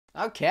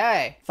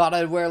Okay. Thought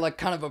I'd wear like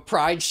kind of a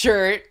pride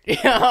shirt, you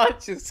know,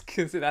 just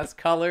because it has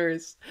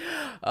colors.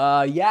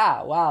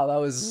 Yeah, wow, that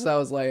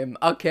was lame.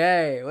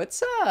 Okay,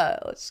 let's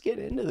get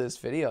into this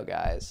video,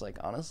 guys. Like,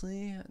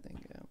 honestly, I think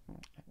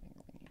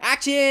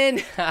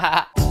action.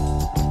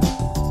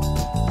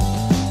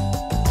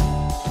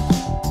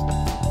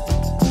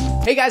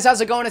 Hey guys, how's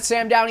it going? It's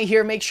Sam Downey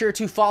here. Make sure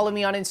to follow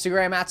me on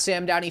Instagram at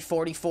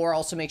SamDowney44.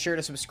 Also, make sure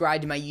to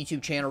subscribe to my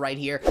YouTube channel right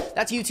here.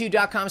 That's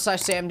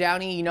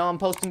youtube.com/SamDowney. You know, I'm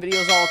posting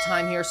videos all the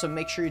time here, so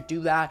make sure you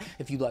do that.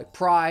 If you like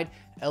pride,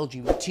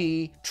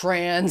 LGBT,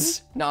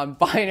 trans,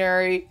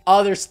 non-binary,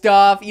 other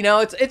stuff, you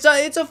know,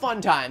 it's a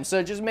fun time.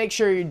 So just make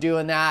sure you're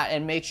doing that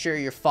and make sure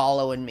you're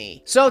following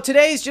me. So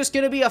today's just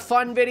gonna be a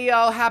fun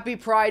video. Happy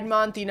Pride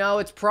Month. You know,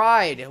 it's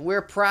Pride.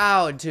 We're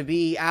proud to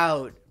be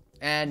out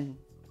and,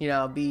 you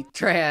know, be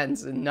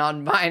trans and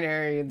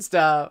non-binary and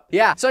stuff.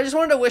 Yeah, so I just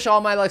wanted to wish all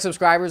my like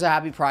subscribers a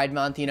happy Pride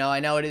Month. You know, I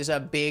know it is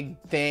a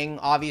big thing,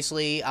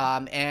 obviously,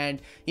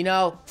 and you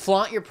know,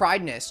 flaunt your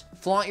prideness,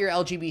 flaunt your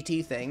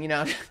LGBT thing, you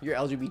know, your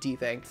LGBT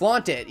thing,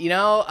 flaunt it, you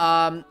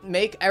know,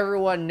 make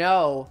everyone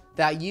know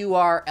that you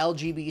are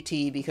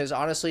LGBT, because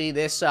honestly,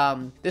 this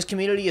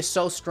community is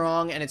so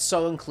strong and it's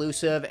so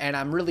inclusive, and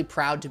I'm really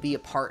proud to be a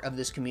part of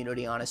this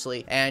community,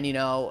 honestly. And you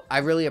know, I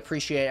really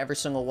appreciate every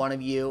single one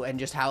of you and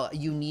just how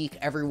unique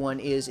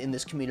everyone is in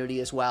this community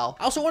as well.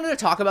 I also wanted to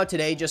talk about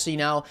today, just so you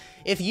know,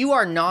 if you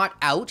are not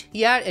out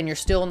yet and you're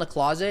still in the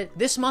closet,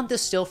 this month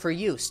is still for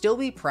you. Still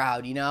be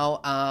proud, you know.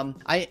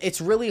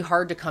 It's really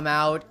hard to come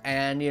out,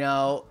 and you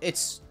know,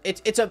 it's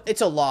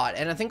a lot,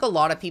 and I think a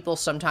lot of people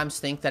sometimes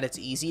think that it's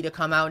easy to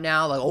come out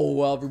now, like, oh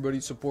well,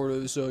 everybody's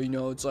supportive, so you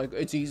know, it's like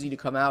it's easy to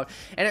come out,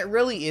 and it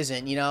really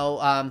isn't. You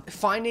know,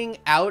 finding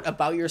out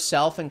about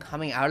yourself and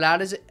coming out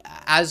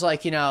as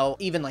like, you know,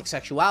 even like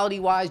sexuality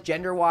wise,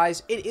 gender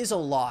wise, it is a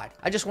lot.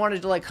 I just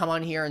wanted to like come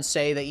on here and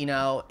say that, you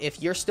know,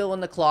 if you're still in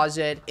the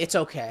closet, it's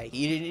okay.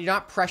 You're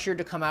not pressured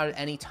to come out at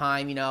any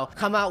time. You know,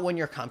 come out when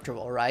you're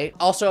comfortable, right?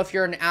 Also, if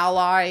you're an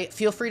ally,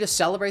 feel free to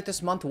celebrate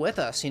this month with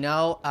us. You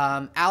know,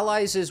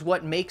 allies is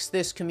what makes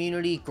this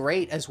community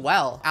great as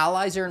well.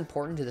 Allies are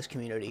important to this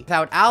community.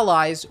 Without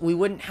allies, we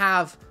wouldn't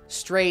have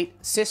straight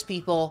cis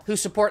people who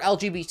support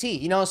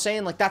LGBT. You know what I'm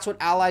saying? Like, that's what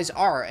allies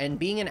are, and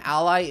being an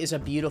ally is a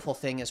beautiful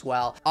thing as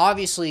well.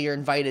 Obviously, you're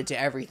invited to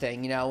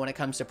everything, you know, when it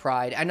comes to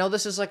pride. I know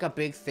this is like a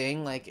big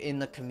thing, like in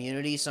the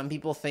community. Some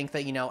people think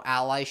that, you know,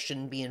 allies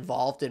shouldn't be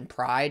involved in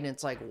pride, and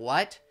it's like,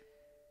 what?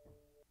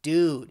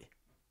 Dude.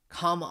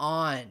 Come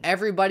on.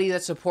 Everybody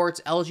that supports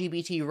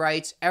LGBT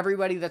rights,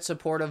 everybody that's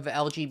supportive of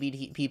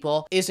LGBT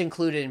people is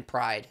included in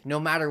Pride, no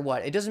matter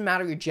what. It doesn't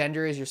matter your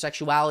gender is, your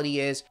sexuality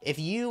is. If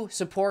you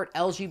support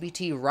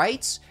LGBT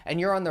rights and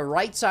you're on the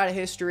right side of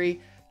history,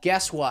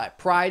 guess what?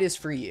 Pride is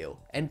for you,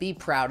 and be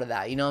proud of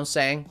that. You know what I'm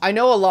saying? I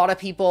know a lot of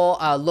people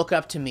look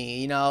up to me,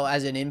 you know,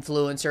 as an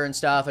influencer and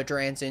stuff, a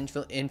trans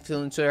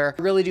influencer.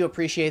 I really do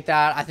appreciate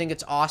that. I think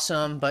it's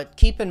awesome, but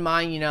keep in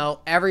mind, you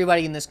know,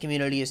 everybody in this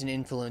community is an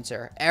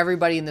influencer.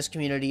 Everybody in this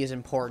community is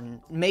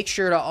important. Make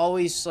sure to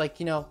always, like,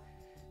 you know,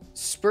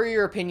 spur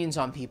your opinions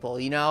on people,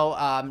 you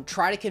know,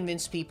 try to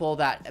convince people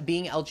that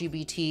being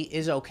LGBT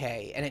is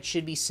okay and it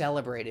should be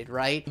celebrated,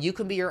 right? You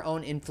can be your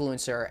own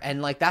influencer,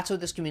 and like, that's what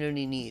this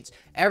community needs.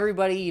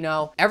 Everybody, you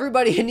know,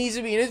 everybody needs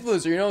to be an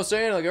influencer, you know what I'm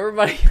saying? Like,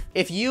 everybody,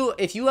 if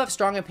you have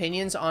strong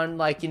opinions on,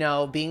 like, you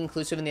know, being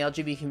inclusive in the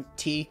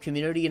LGBT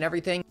community and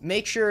everything,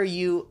 make sure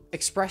you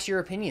express your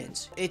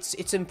opinions.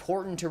 It's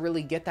important to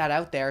really get that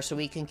out there so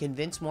we can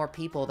convince more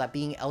people that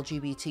being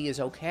LGBT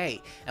is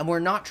okay, and we're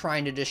not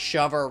trying to just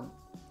shove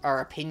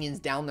our opinions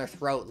down their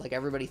throat like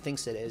everybody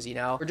thinks it is, you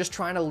know? We're just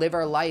trying to live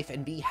our life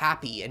and be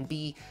happy and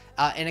be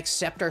and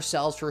accept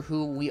ourselves for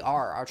who we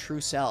are, our true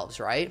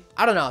selves, right?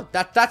 I don't know.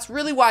 That's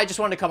really why I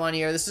just wanted to come on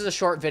here. This is a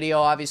short video,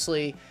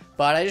 obviously,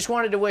 but I just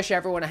wanted to wish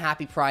everyone a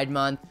happy Pride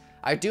Month.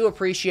 I do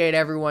appreciate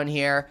everyone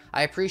here.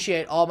 I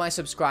appreciate all my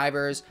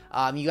subscribers.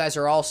 You guys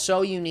are all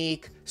so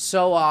unique,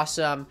 so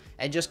awesome,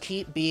 and just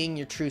keep being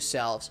your true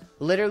selves.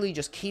 Literally,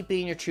 just keep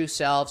being your true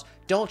selves.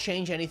 Don't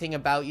change anything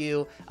about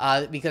you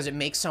because it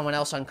makes someone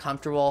else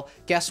uncomfortable.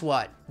 Guess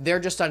what? They're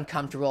just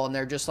uncomfortable, and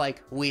they're just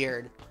like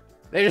weird.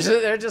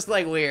 They're just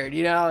like weird,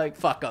 you know, like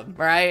fuck them,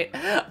 right?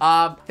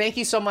 Thank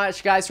you so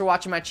much, guys, for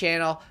watching my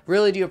channel.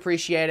 Really do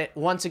appreciate it.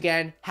 Once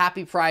again,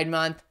 happy Pride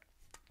Month.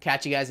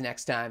 Catch you guys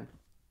next time.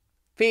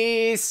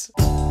 Peace.